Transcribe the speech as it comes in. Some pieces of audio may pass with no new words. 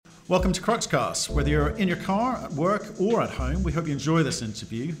Welcome to Cruxcast. Whether you're in your car, at work, or at home, we hope you enjoy this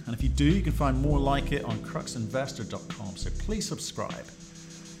interview. And if you do, you can find more like it on cruxinvestor.com. So please subscribe.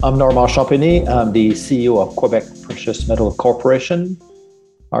 I'm Normand Champagny. I'm the CEO of Quebec Precious Metal Corporation.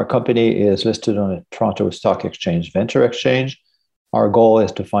 Our company is listed on the Toronto Stock Exchange Venture Exchange. Our goal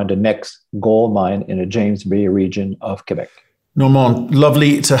is to find the next gold mine in the James Bay region of Quebec. Normand,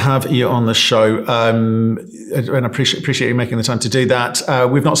 lovely to have you on the show, and I appreciate you making the time to do that.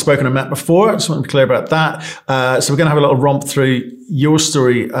 We've not spoken or met before. I just want to be clear about that. So we're going to have a little romp through your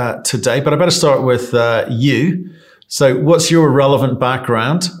story today, but I better start with you. So what's your relevant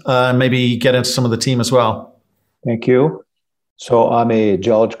background? Maybe get into some of the team as well. Thank you. So I'm a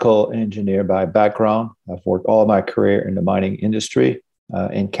geological engineer by background. I've worked all my career in the mining industry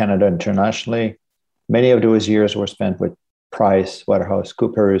in Canada internationally. Many of those years were spent with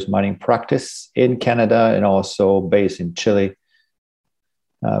PricewaterhouseCoopers mining practice in Canada and also based in Chile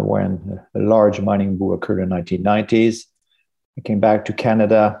when a large mining boom occurred in the 1990s. I came back to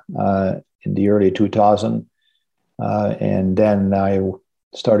Canada in the early 2000s, and then I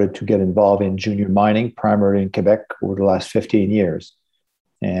started to get involved in junior mining, primarily in Quebec, over the last 15 years.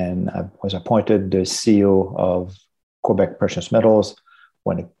 And I was appointed the CEO of Quebec Precious Metals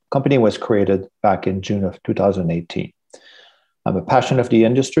when the company was created back in June of 2018. I'm a passion of the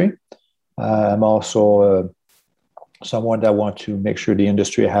industry. I'm also someone that wants to make sure the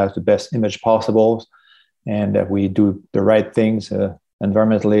industry has the best image possible and that we do the right things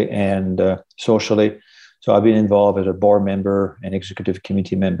environmentally and socially. So I've been involved as a board member and executive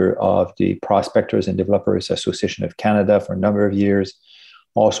committee member of the Prospectors and Developers Association of Canada for a number of years.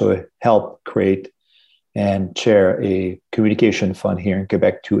 Also helped create and chair a communication fund here in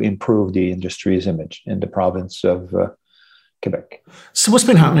Quebec to improve the industry's image in the province of Quebec. So what's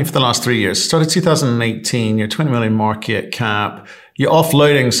been happening for the last 3 years? Started 2018, you're 20 million market cap, you're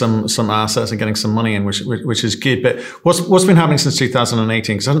offloading some assets and getting some money in, which is good. But what's been happening since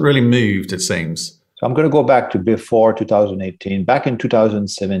 2018? Because it hasn't really moved, it seems. So I'm going to go back to before 2018. Back in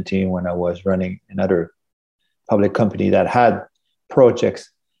 2017, when I was running another public company that had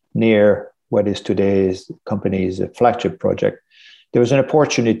projects near what is today's company's flagship project, there was an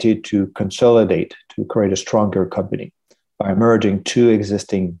opportunity to consolidate, to create a stronger company by merging two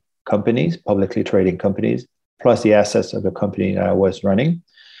existing companies, publicly trading companies, plus the assets of the company that I was running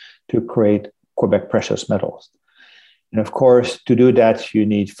to create Quebec Precious Metals. And of course, to do that, you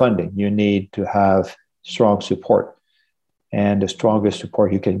need funding. You need to have strong support. And the strongest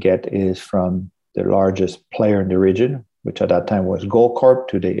support you can get is from the largest player in the region, which at that time was Goldcorp.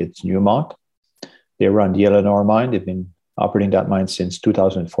 Today, it's Newmont. They run the Éléonore mine. They've been operating that mine since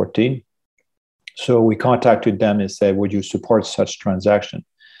 2014. So we contacted them and said, would you support such transaction?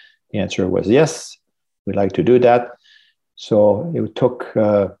 The answer was yes, we'd like to do that. So it took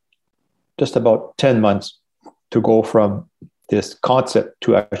just about 10 months to go from this concept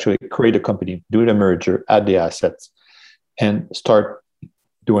to actually create a company, do the merger, add the assets, and start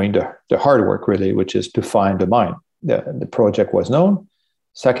doing the hard work, really, which is to find the mine. The project was known,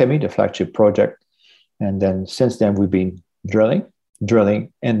 Sakami, the flagship project. And then since then, we've been drilling.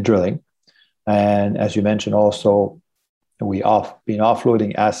 And as you mentioned, also, we've been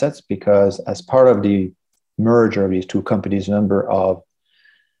offloading assets because as part of the merger of these two companies, a number of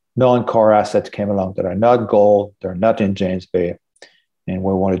non-core assets came along that are not gold, they're not in James Bay. And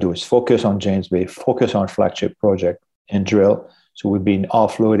what we want to do is focus on James Bay, focus on flagship project and drill. So we've been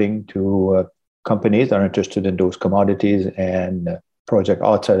offloading to companies that are interested in those commodities and project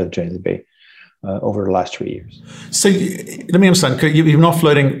outside of James Bay. Over the last 3 years. So let me understand, you've been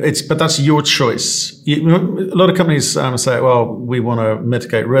offloading, but that's your choice. A lot of companies say, well, we want to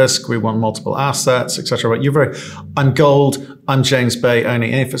mitigate risk, we want multiple assets, etc. But I'm gold, I'm James Bay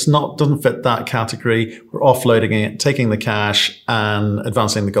only. And if it's doesn't fit that category, we're offloading it, taking the cash and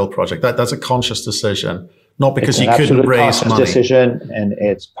advancing the gold project. That's a conscious decision, not because you couldn't raise money. It's an decision, and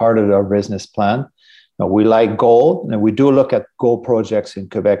it's part of our business plan. We like gold, and we do look at gold projects in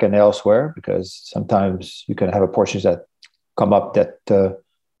Quebec and elsewhere because sometimes you can have opportunities that come up that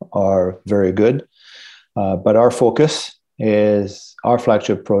are very good. But our focus is our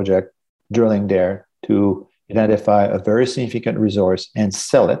flagship project, drilling there to identify a very significant resource and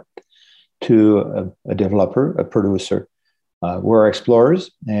sell it to a developer, a producer. We're explorers,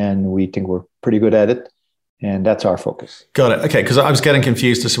 and we think we're pretty good at it, and that's our focus. Got it. Okay, because I was getting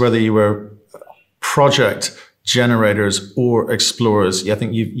confused as to whether you were project generators or explorers. Yeah, I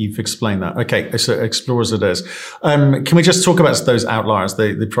think you've explained that. Okay, so explorers it is. Can we just talk about those outliers,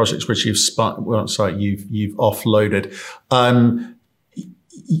 the projects which you've offloaded?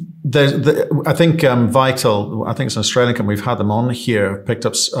 I think Vital, I think it's an Australian company, we've had them on here, picked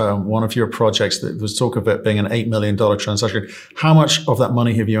up one of your projects. There was talk of it being an $8 million transaction. How much of that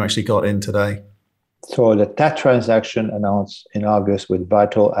money have you actually got in today? So that transaction announced in August with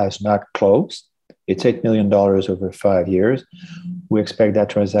Vital has not closed. It's $8 million over 5 years. We expect that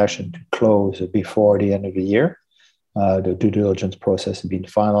transaction to close before the end of the year. The due diligence process has been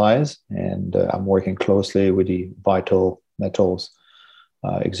finalized, and I'm working closely with the Vital Metals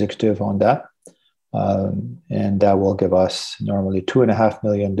executive on that. And that will give us normally $2.5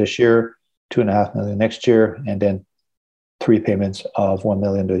 million this year, $2.5 million next year, and then 3 payments of $1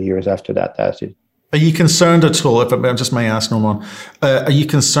 million the years after that. That's it. Are you concerned at all, if I just may ask, Norman, are you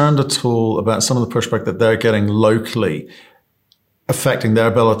concerned at all about some of the pushback that they're getting locally affecting their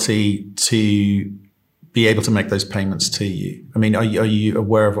ability to be able to make those payments to you? I mean, are you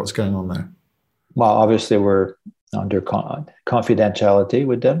aware of what's going on there? Well, obviously, we're under confidentiality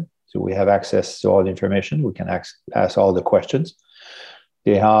with them. So we have access to all the information. We can ask all the questions.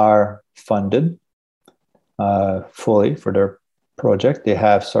 They are funded fully for their project. They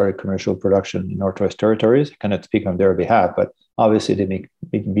have started commercial production in Northwest Territories. I cannot speak on their behalf, but obviously they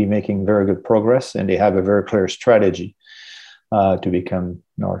be making very good progress, and they have a very clear strategy to become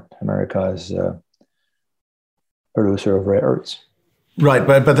North America's producer of rare earths. Right,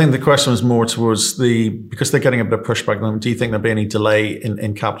 but I think the question was more towards because they're getting a bit of pushback. Do you think there'll be any delay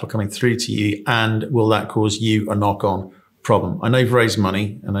in capital coming through to you, and will that cause you a knock-on problem? I know you've raised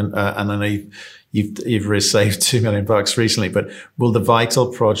money, and I know you've saved $2 million recently, but will the Vital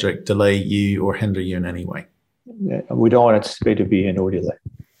project delay you or hinder you in any way? We don't anticipate to be no delay.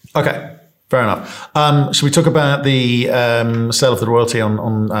 Okay, fair enough. Should we talk about the sale of the royalty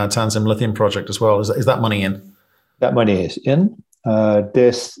on Tanzim Lithium project as well? Is that money in? That money is in.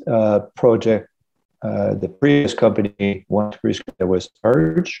 This project, the previous company, that was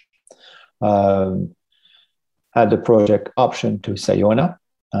merged, had the project option to Sayona.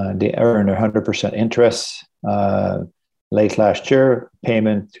 They earned 100% interest late last year.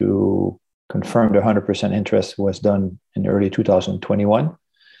 Payment to confirm the 100% interest was done in early 2021.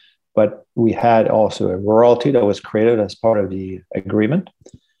 But we had also a royalty that was created as part of the agreement.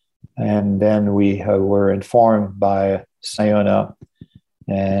 And then we were informed by Sayona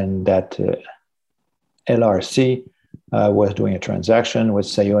and that LRC was doing a transaction with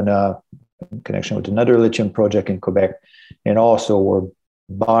Sayona in connection with another lithium project in Quebec, and also were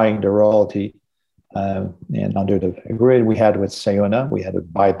buying the royalty. And under the agreement we had with Sayona, we had a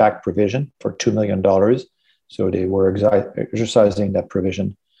buyback provision for $2 million. So they were exercising that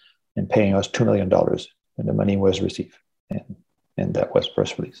provision and paying us $2 million when the money was received. And that was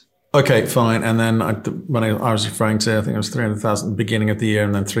press release. Okay, fine. And then when I was referring to, I think it was 300,000 at the beginning of the year,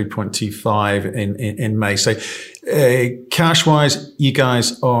 and then 3.25 in May. So cash-wise, you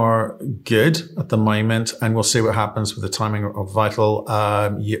guys are good at the moment, and we'll see what happens with the timing of Vital.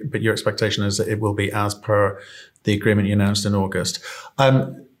 But your expectation is that it will be as per the agreement you announced in August.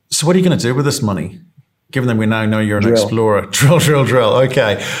 So what are you going to do with this money? Given that we now know you're an explorer. Drill.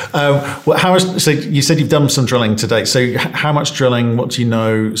 Okay. So you said you've done some drilling to date. So how much drilling, what do you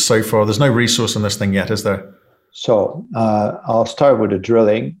know so far? There's no resource on this thing yet, is there? So I'll start with the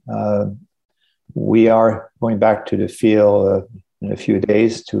drilling. We are going back to the field in a few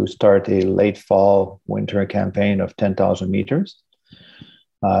days to start a late fall winter campaign of 10,000 meters.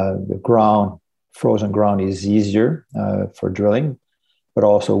 The frozen ground is easier for drilling, but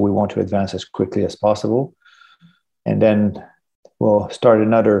also we want to advance as quickly as possible. And then we'll start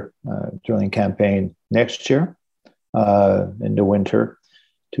another drilling campaign next year in the winter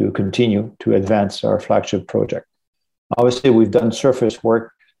to continue to advance our flagship project. Obviously, we've done surface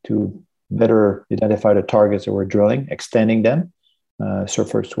work to better identify the targets that we're drilling, extending them.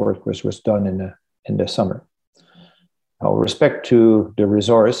 Surface work was done in the summer. Now, with respect to the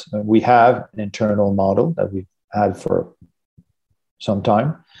resource, we have an internal model that we've had for some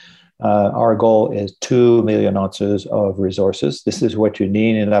time. Our goal is 2 million ounces of resources. This is what you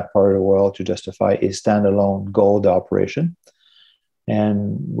need in that part of the world to justify a standalone gold operation.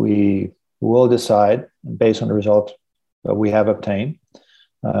 And we will decide, based on the result that we have obtained,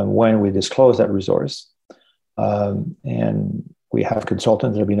 when we disclose that resource. And we have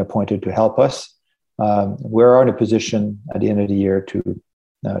consultants that have been appointed to help us. We're in a position at the end of the year to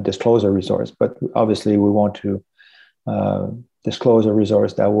disclose a resource, but obviously we want to disclose a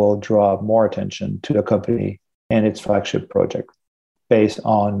resource that will draw more attention to the company and its flagship project based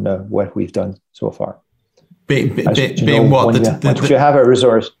on what we've done so far. Being what? Once you have a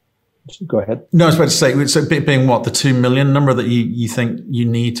resource, go ahead. No, I was about to say, so being what, the 2 million number that you think you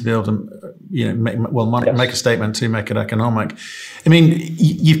need to be able to make a statement, two, make it economic. I mean,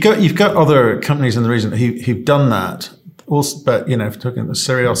 you've got other companies in the region who've done that. Also, but if you're talking the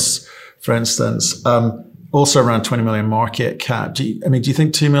Sirius, for instance, also around 20 million market cap. Do you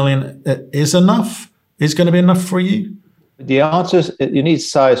think 2 million is enough? Is going to be enough for you? The answer is you need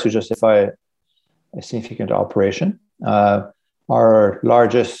size to justify a significant operation. Our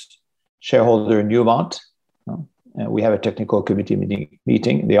largest shareholder, Newmont, we have a technical committee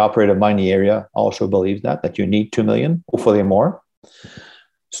meeting. The operator of mining area also believes that you need 2 million, hopefully more.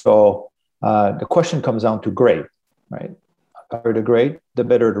 So the question comes down to grade, right? The higher the grade, the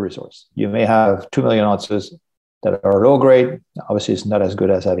better the resource. You may have 2 million ounces that are low grade. Obviously, it's not as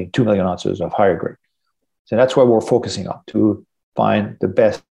good as having 2 million ounces of higher grade. So that's what we're focusing on, to find the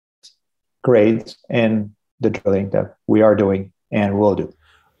best grades in the drilling that we are doing and will do.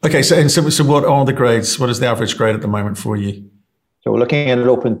 Okay, so what are the grades? What is the average grade at the moment for you? So we're looking at an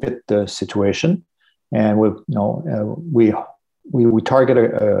open pit situation, and we target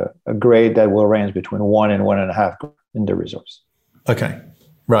a grade that will range between 1 and 1.5 in the resource. Okay,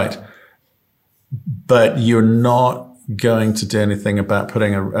 right. But you're not going to do anything about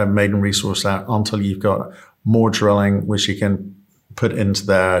putting a maiden resource out until you've got more drilling, which you can put into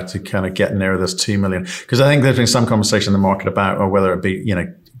there to kind of get near this 2 million. Because I think there's been some conversation in the market about, or whether it be,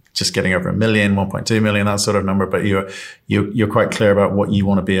 just getting over 1 million, 1.2 million, that sort of number. But you're quite clear about what you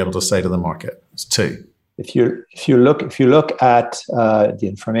want to be able to say to the market. It's 2. If you look at the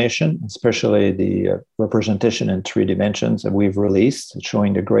information, especially the representation in 3 dimensions that we've released,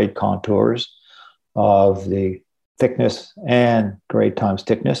 showing the grade contours of the thickness and grade times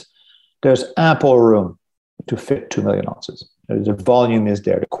thickness, there's ample room to fit 2 million ounces. The volume is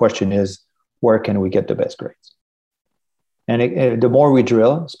there. The question is, where can we get the best grades? And the more we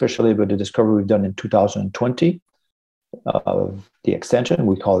drill, especially with the discovery we've done in 2020 of the extension,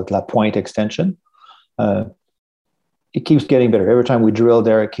 we call it La Pointe extension, it keeps getting better. Every time we drill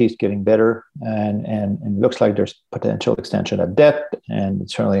there, it keeps getting better. And it looks like there's potential extension at depth and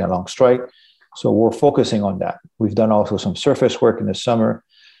certainly along strike. So we're focusing on that. We've done also some surface work in the summer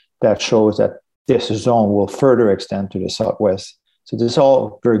that shows that this zone will further extend to the southwest. So this is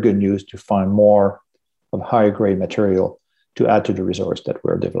all very good news to find more of higher grade material to add to the resource that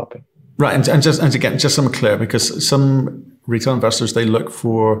we're developing. Right, and again, just so I'm clear, because some retail investors, they look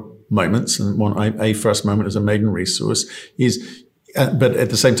for moments, and a first moment is a maiden resource. But at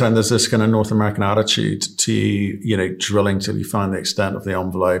the same time, there's this kind of North American attitude to drilling till you find the extent of the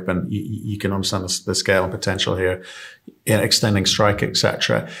envelope, and you can understand the scale and potential here, extending strike,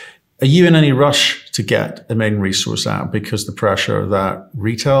 etc. Are you in any rush to get a maiden resource out because the pressure that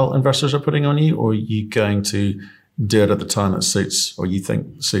retail investors are putting on you, or are you going to do it at the time that suits, or you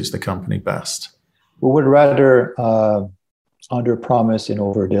think suits the company best? We would rather under promise and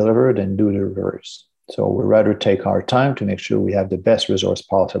over deliver than do the reverse. So we'd rather take our time to make sure we have the best resource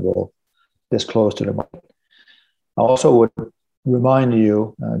possible this close to the market. I also would remind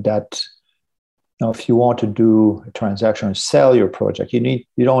you that if you want to do a transaction and sell your project, you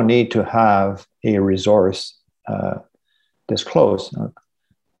don't need to have a resource this close.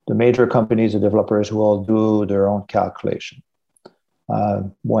 The major companies, the developers, will do their own calculation.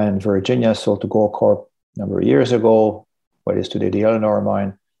 When Virginia sold to Goldcorp a number of years ago, what is today the Eleanor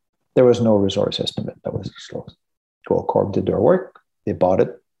mine, there was no resource estimate that was disclosed. Goldcorp did their work. They bought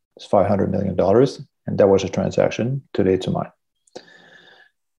it. It's $500 million. And that was a transaction. Today it's a mine.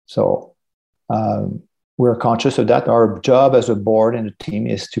 So we're conscious of that. Our job as a board and a team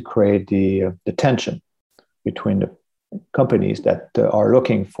is to create the tension between the companies that are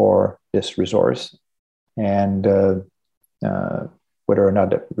looking for this resource and whether or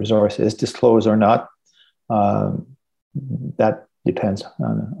not the resource is disclosed or not. That depends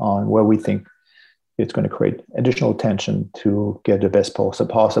on where we think it's going to create additional tension to get the best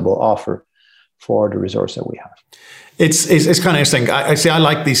possible offer for the resource that we have. It's kind of interesting. I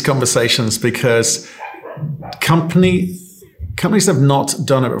like these conversations because companies have not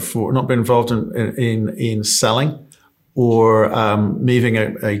done it before, not been involved in selling or moving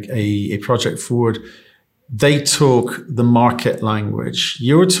a project forward. They talk the market language.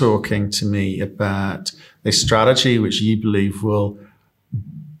 You're talking to me about a strategy which you believe will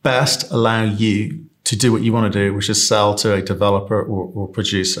best allow you to do what you want to do, which is sell to a developer or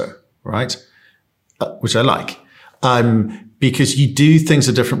producer, right? Which I like. Because you do things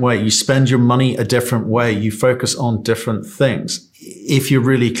a different way. You spend your money a different way. You focus on different things if you're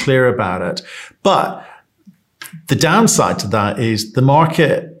really clear about it. But the downside to that is the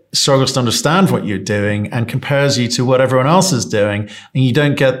market struggles to understand what you're doing and compares you to what everyone else is doing, and you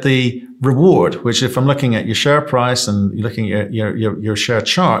don't get the reward, which if I'm looking at your share price and you're looking at your share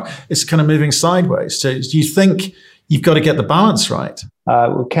chart, it's kind of moving sideways. So do you think you've got to get the balance right?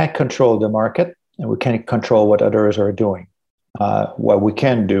 We can't control the market, and we can't control what others are doing. What we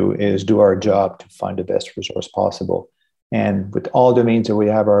can do is do our job to find the best resource possible. And with all the means that we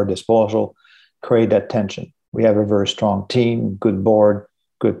have at our disposal, create that tension. We have a very strong team, good board,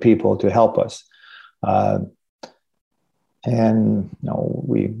 good people to help us. And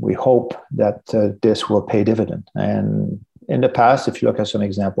we hope that this will pay dividend. And in the past, if you look at some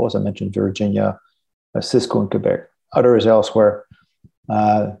examples, I mentioned Virginia, Cisco in Quebec, others elsewhere,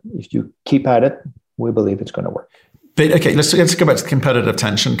 if you keep at it, we believe it's going to work. But okay, let's go back to the competitive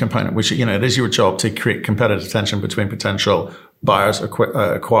tension component, which, it is your job to create competitive tension between potential buyers,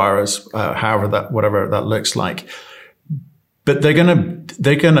 acquirers, whatever that looks like. But they're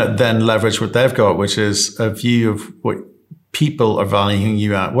gonna then leverage what they've got, which is a view of what people are valuing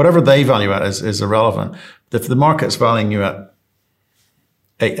you at. Whatever they value at is irrelevant. If the market's valuing you at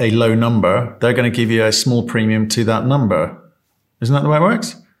a low number, they're going to give you a small premium to that number. Isn't that the way it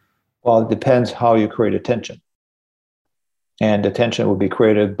works? Well, it depends how you create attention. And attention will be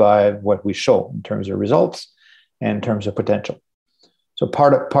created by what we show in terms of results and in terms of potential. So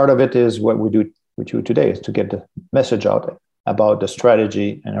part of it is what we do with you today, is to get the message out about the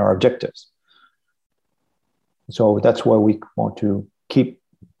strategy and our objectives. So that's why we want to keep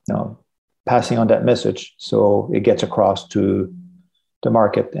passing on that message so it gets across to the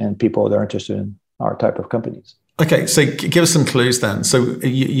market and people that are interested in our type of companies. Okay, so give us some clues then. So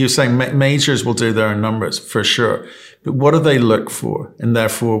you're saying majors will do their own numbers for sure, but what do they look for? And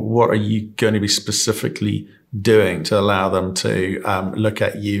therefore, what are you going to be specifically doing to allow them to look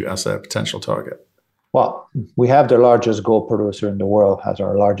at you as a potential target? Well, we have the largest gold producer in the world as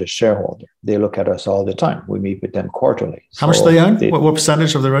our largest shareholder. They look at us all the time. We meet with them quarterly. How much do they own? What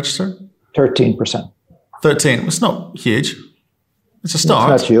percentage of the register? 13%. 13. It's not huge. It's a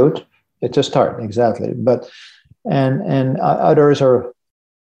start. It's not huge. It's a start, exactly. But and others are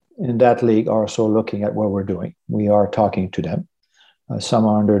in that league are also looking at what we're doing. We are talking to them. Some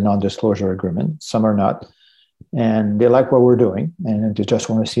are under non-disclosure agreement. Some are not. And they like what we're doing, and they just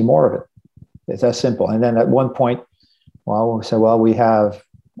want to see more of it. It's that simple. And then at one point, we say, we have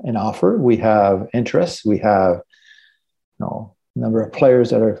an offer, we have interest, we have a number of players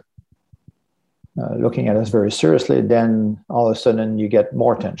that are looking at us very seriously. Then all of a sudden you get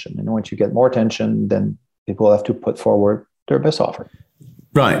more tension. And once you get more tension, then people have to put forward their best offer.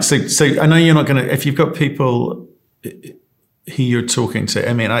 Right. So I know you're not going to, if you've got people who you're talking to,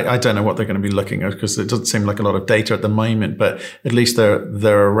 I don't know what they're going to be looking at because it doesn't seem like a lot of data at the moment, but at least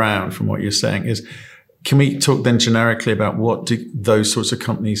they're around from what you're saying. Can we talk then generically about what do those sorts of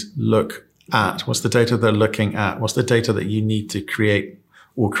companies look at? What's the data they're looking at? What's the data that you need to create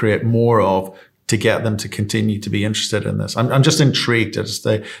or create more of to get them to continue to be interested in this? I'm just intrigued as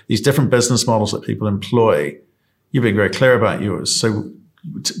these different business models that people employ. You're being very clear about yours. So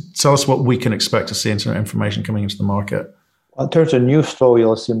tell us what we can expect to see in terms of information coming into the market. Well, in terms of news flow,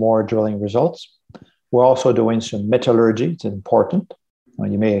 you'll see more drilling results. We're also doing some metallurgy. It's important.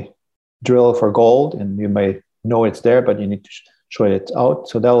 You may drill for gold and you may know it's there, but you need to show it out.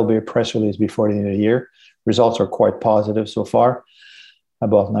 So that will be a press release before the end of the year. Results are quite positive so far,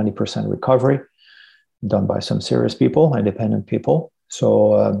 above 90% recovery, done by some serious people, independent people.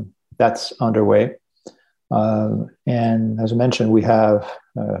 So that's underway. And as I mentioned, we have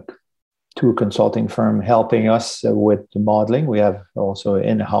two consulting firms helping us with the modeling. We have also an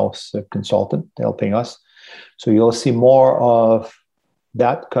in-house consultant helping us. So you'll see more of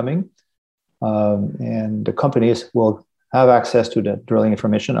that coming. And the companies will have access to the drilling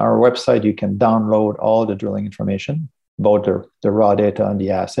information. Our website, you can download all the drilling information, both the raw data and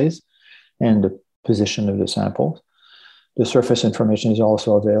the assays and the position of the samples. The surface information is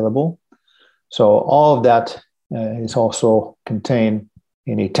also available. So all of that is also contained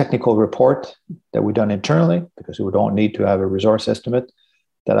in a technical report that we've done internally, because we don't need to have a resource estimate,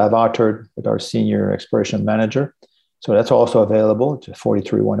 that I've authored with our senior exploration manager. So that's also available. It's a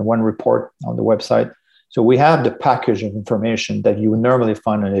 43-101 report on the website. So we have the package of information that you would normally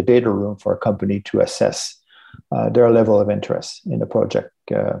find in a data room for a company to assess their level of interest in a project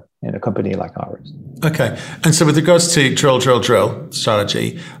in a company like ours. Okay. And so with regards to drill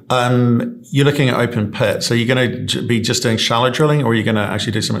strategy, you're looking at open pit. So you're going to be just doing shallow drilling, or are you going to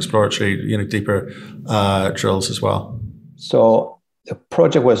actually do some exploratory, deeper drills as well? So the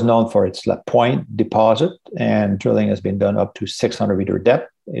project was known for its La Pointe deposit, and drilling has been done up to 600 meter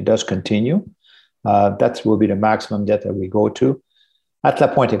depth. It does continue. That will be the maximum depth that we go to. At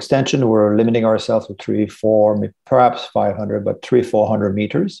that point extension, we're limiting ourselves to 3, 4, perhaps 500, but 400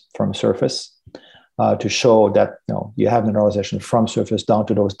 meters from surface to show that you have mineralization from surface down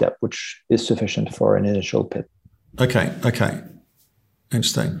to those depths, which is sufficient for an initial pit. Okay.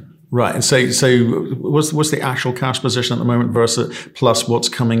 Interesting. Right. And so what's the actual cash position at the moment versus plus what's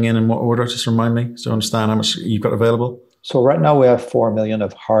coming in what order? Just remind me so I understand how much you've got available. So right now we have 4 million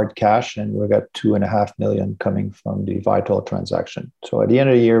of hard cash, and we've got 2.5 million coming from the Vital transaction. So at the end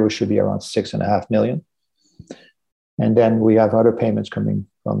of the year, we should be around 6.5 million. And then we have other payments coming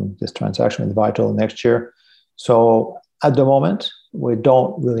from this transaction with Vital next year. So at the moment, we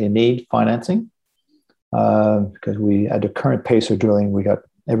don't really need financing because at the current pace of drilling, we got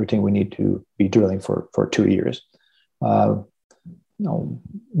everything we need to be drilling for 2 years.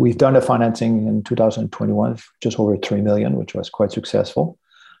 We've done the financing in 2021, just over 3 million, which was quite successful.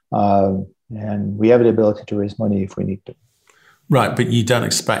 And we have the ability to raise money if we need to. Right, but you don't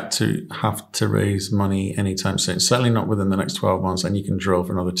expect to have to raise money anytime soon, certainly not within the next 12 months, and you can drill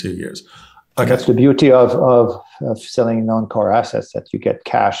for another 2 years. Okay. That's the beauty of selling non-core assets, that you get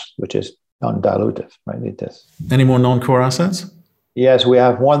cash, which is non-dilutive, right? It is. Any more non-core assets? Yes, we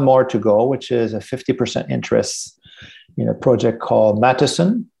have one more to go, which is a 50% interest in a project called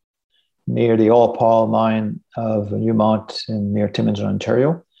Matheson near the Oil Palm mine of Newmont near Timmins,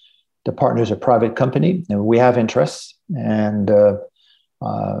 Ontario. The partner is a private company, and we have interests, and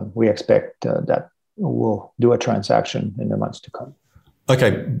we expect that we'll do a transaction in the months to come.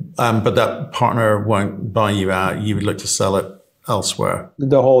 Okay, but that partner won't buy you out. You would look to sell it elsewhere.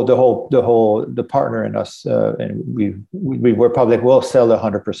 The partner and us, and we're public. We'll sell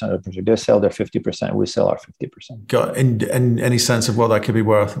 100% of the project. They sell their 50%. We sell our 50%. Got and any sense of what that could be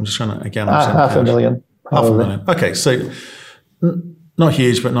worth? I'm just trying to $500,000. Probably. $500,000. Okay, so not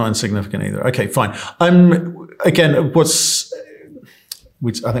huge, but not insignificant either. Okay, fine. Again,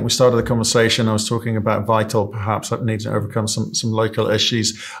 I think we started the conversation. I was talking about Vital, perhaps that needs to overcome some local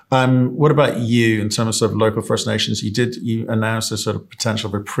issues. What about you in terms of local First Nations? You announced a sort of potential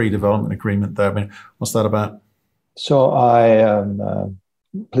of a pre-development agreement there. I mean, what's that about? So I am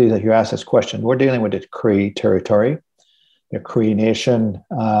pleased that you asked this question. We're dealing with the Cree territory. The Cree Nation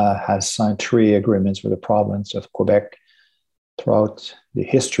has signed 3 agreements with the province of Quebec throughout the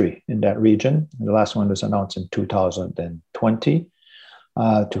history in that region. And the last one was announced in 2020.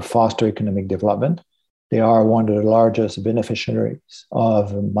 To foster economic development. They are one of the largest beneficiaries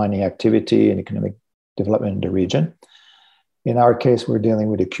of mining activity and economic development in the region. In our case, we're dealing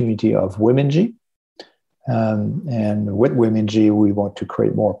with the community of Wimminji. And with Wimminji, we want to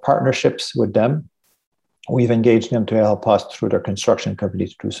create more partnerships with them. We've engaged them to help us through their construction company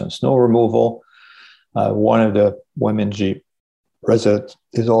to do some snow removal. One of the Wimminji residents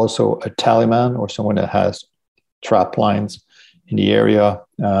is also a tallyman, or someone that has trap lines in the area,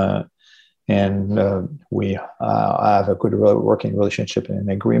 and we have a good working relationship and an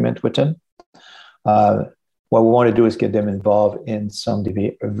agreement with them. What we want to do is get them involved in some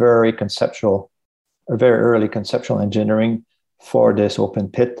very early conceptual engineering for this open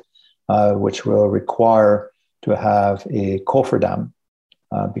pit, which will require to have a cofferdam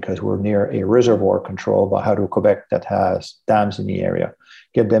because we're near a reservoir controlled by Hydro-Quebec that has dams in the area.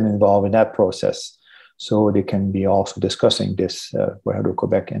 Get them involved in that process, so they can be also discussing this with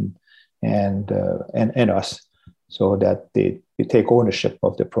Hydro-Quebec and us, so that they take ownership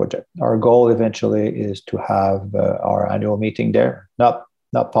of the project. Our goal eventually is to have our annual meeting there. Not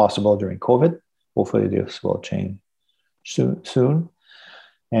possible during COVID. Hopefully this will change soon.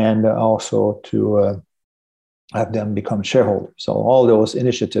 And also to have them become shareholders. So all those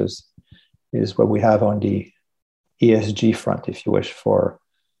initiatives is what we have on the ESG front, if you wish, for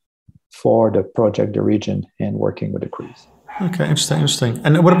the project, the region, and working with the Crees. Okay, interesting.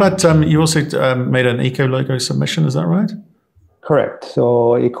 And what about, you also made an Eco-Logo submission, is that right? Correct.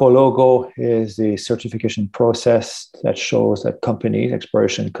 So Eco-Logo is the certification process that shows that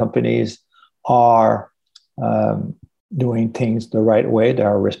exploration companies are doing things the right way. They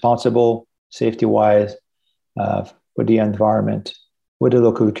are responsible, safety-wise, with the environment, with the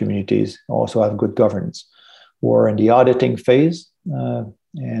local communities, also have good governance. We're in the auditing phase,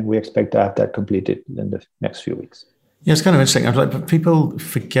 and we expect to have that completed in the next few weeks. Yeah, it's kind of interesting. But people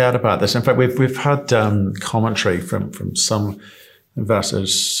forget about this. In fact, we've had commentary from some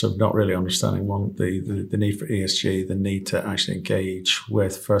investors sort of not really understanding the need for ESG, the need to actually engage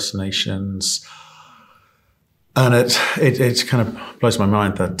with First Nations. And it kind of blows my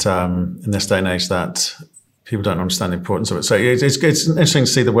mind that in this day and age that people don't understand the importance of it. So it's interesting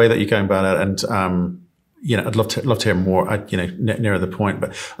to see the way that you're going about it, and I'd love to hear more, nearer the point.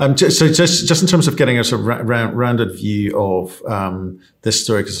 But so just in terms of getting a sort of rounded view of this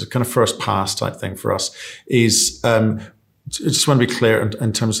story, because it's a kind of first pass type thing for us, is I just want to be clear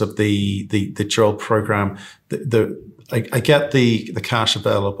in terms of the JOL program. I get the cash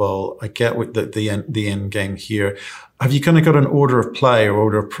available. I get what the end game here. Have you kind of got an order of play or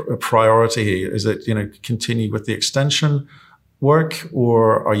order of priority? Is it continue with the extension work,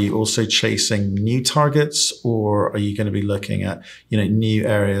 or are you also chasing new targets, or are you going to be looking at new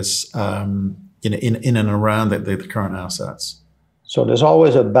areas in and around the current assets? So there's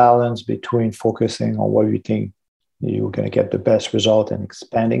always a balance between focusing on what you think you're going to get the best result and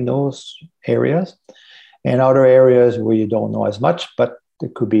expanding those areas, and other areas where you don't know as much, but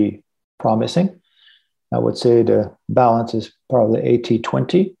it could be promising. I would say the balance is probably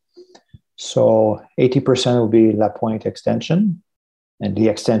 80-20. So 80% will be La Pointe extension and the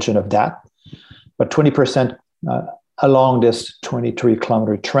extension of that, but 20% along this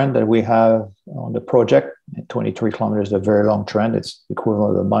 23-kilometer trend that we have on the project. 23 kilometers is a very long trend. It's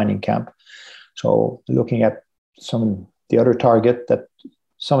equivalent of a mining camp. So looking at some of the other target that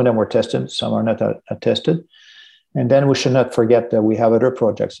some of them were tested, some are not tested. And then we should not forget that we have other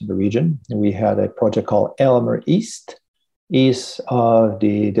projects in the region. We had a project called Elmer East of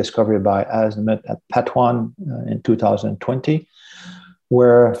the discovery by Azimuth at Patouan in 2020,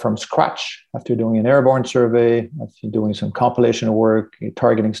 where from scratch, after doing an airborne survey, after doing some compilation work, a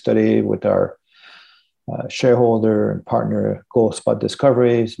targeting study with our shareholder and partner Gold Spot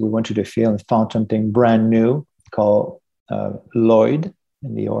Discoveries, we went to the field and found something brand new called Lloyd,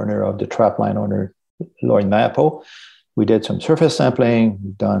 and the owner of the trapline owner, Lloyd Mayapo. We did some surface sampling,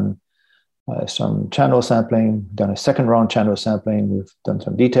 we've done some channel sampling, done a second round channel sampling, we've done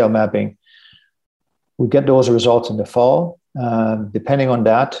some detail mapping. We get those results in the fall. Depending on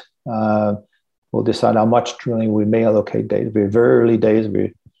that, we'll decide how much drilling we may allocate days. It'll be very early days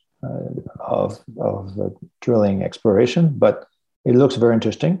of drilling exploration, but it looks very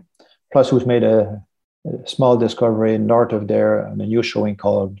interesting. Plus, we've made a small discovery north of there on a new showing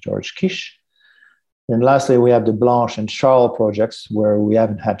called George Quiche. And lastly, we have the Blanche and Charles projects, where we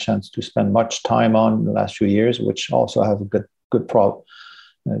haven't had a chance to spend much time on in the last few years, which also have a good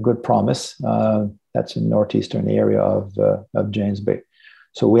promise. That's in northeastern area of James Bay.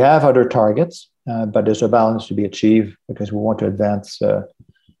 So we have other targets, but there's a balance to be achieved because we want to advance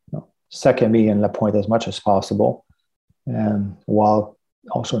Sakami and La Pointe as much as possible, and while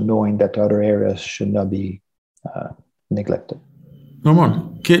also knowing that the other areas should not be neglected.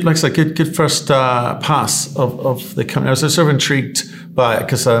 Norman, good, like I said, good first pass of the company. I was sort of intrigued by it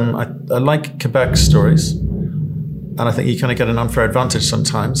because I like Quebec stories, and I think you kind of get an unfair advantage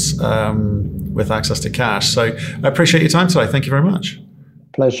sometimes with access to cash. So I appreciate your time today. Thank you very much.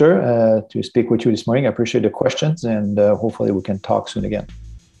 Pleasure to speak with you this morning. I appreciate the questions, and hopefully we can talk soon again.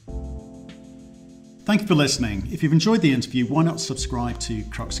 Thank you for listening. If you've enjoyed the interview, why not subscribe to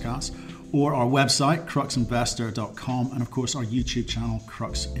Cruxcast or our website, cruxinvestor.com, and of course our YouTube channel,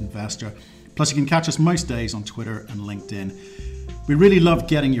 Crux Investor. Plus you can catch us most days on Twitter and LinkedIn. We really love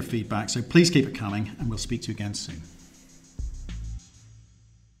getting your feedback, so please keep it coming, and we'll speak to you again soon.